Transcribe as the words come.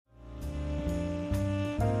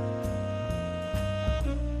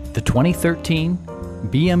2013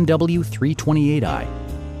 BMW 328i.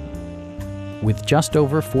 With just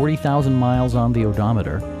over 40,000 miles on the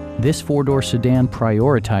odometer, this four-door sedan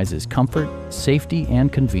prioritizes comfort, safety, and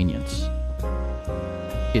convenience.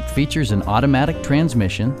 It features an automatic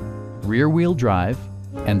transmission, rear-wheel drive,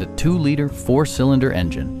 and a 2-liter 4-cylinder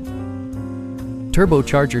engine.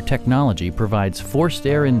 Turbocharger technology provides forced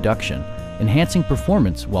air induction, enhancing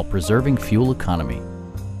performance while preserving fuel economy.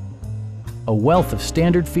 A wealth of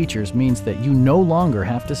standard features means that you no longer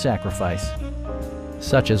have to sacrifice,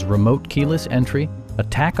 such as remote keyless entry, a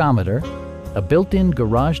tachometer, a built-in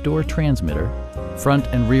garage door transmitter, front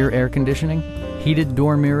and rear air conditioning, heated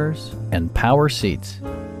door mirrors, and power seats.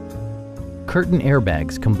 Curtain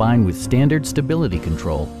airbags combine with standard stability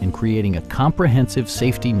control in creating a comprehensive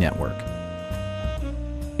safety network.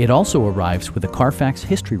 It also arrives with a Carfax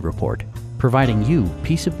history report, providing you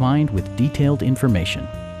peace of mind with detailed information.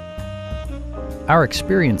 Our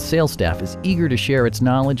experienced sales staff is eager to share its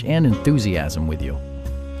knowledge and enthusiasm with you.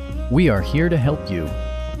 We are here to help you.